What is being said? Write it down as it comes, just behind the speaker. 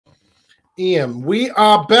a.m. We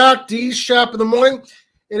are back, D Shap in the morning.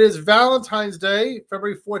 It is Valentine's Day,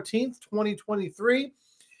 February 14th, 2023.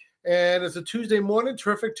 And it's a Tuesday morning,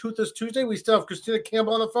 terrific Toothless Tuesday. We still have Christina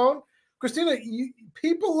Campbell on the phone. Christina,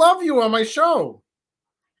 people love you on my show.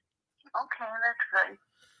 Okay, that's good.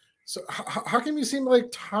 So how come you seem like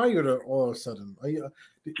tired all of a sudden? Are you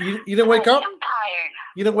didn't wake up? I'm tired.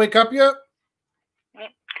 You didn't wake up yet?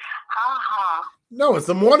 Uh-huh. No, it's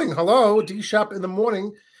the morning. Hello, D Shap in the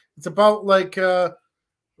morning. It's about like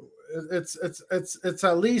it's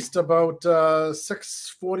at least about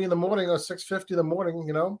 6:40 in the morning or 6:50 in the morning.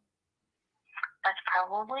 You know. That's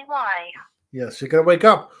probably why. Yes, you gotta wake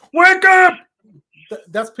up. Wake up!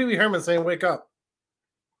 That's Pee Wee Herman saying "wake up."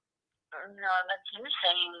 No, that's you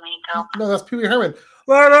saying wake up. No, that's Pee Wee Herman.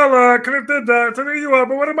 La la la, could have did that. Turning you up,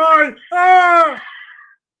 but what am I? Ah!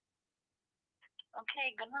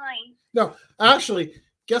 Okay, good night. No, actually,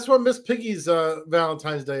 guess what Miss Piggy's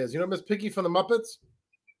Valentine's Day is? You know Miss Piggy from the Muppets?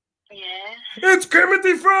 Yes. It's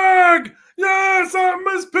Timothy Frog! Yes,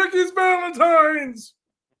 Miss Piggy's Valentine's!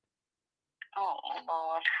 Oh,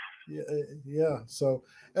 Lord. Yeah. So,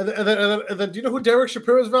 and then, do you know who Derek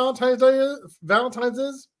Shapiro's Valentine's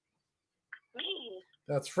is? Me.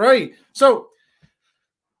 That's right. So,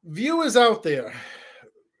 viewers out there,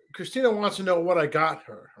 Christina wants to know what I got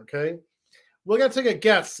her. Okay, we're gonna take a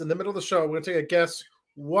guess in the middle of the show. We're gonna take a guess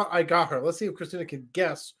what I got her. Let's see if Christina can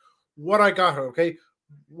guess what I got her. Okay,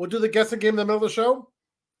 we'll do the guessing game in the middle of the show.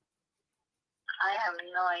 I have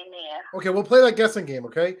no idea. Okay, we'll play that guessing game.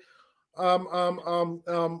 Okay. We'll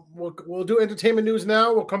do entertainment news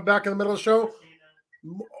now. We'll come back in the middle of the show.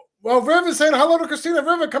 Well, Viv is saying hello to Christina.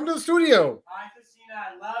 Viv, come to the studio. Hi, Christina.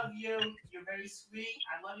 I love you. You're very sweet.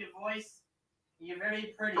 I love your voice. You're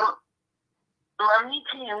very pretty. Love me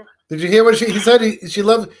too. Did you hear what he said? She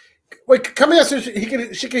loved. Wait, come here so she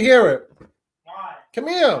can hear it. Why? Come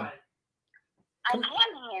here. Why? I can't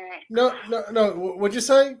hear it. No. What'd you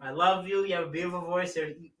say? I love you. You have a beautiful voice.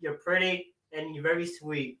 You're pretty and you're very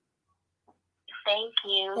sweet. Thank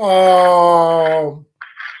you. Oh,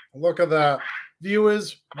 look at that,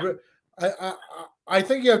 viewers. I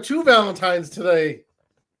think you have two Valentines today.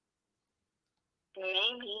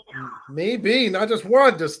 Maybe not just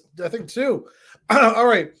one. Just I think two. All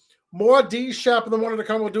right, more D Shap in the morning to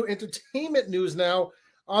come. We'll do entertainment news now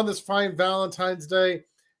on this fine Valentine's Day,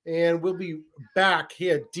 and we'll be back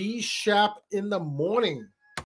here. D Shap in the morning.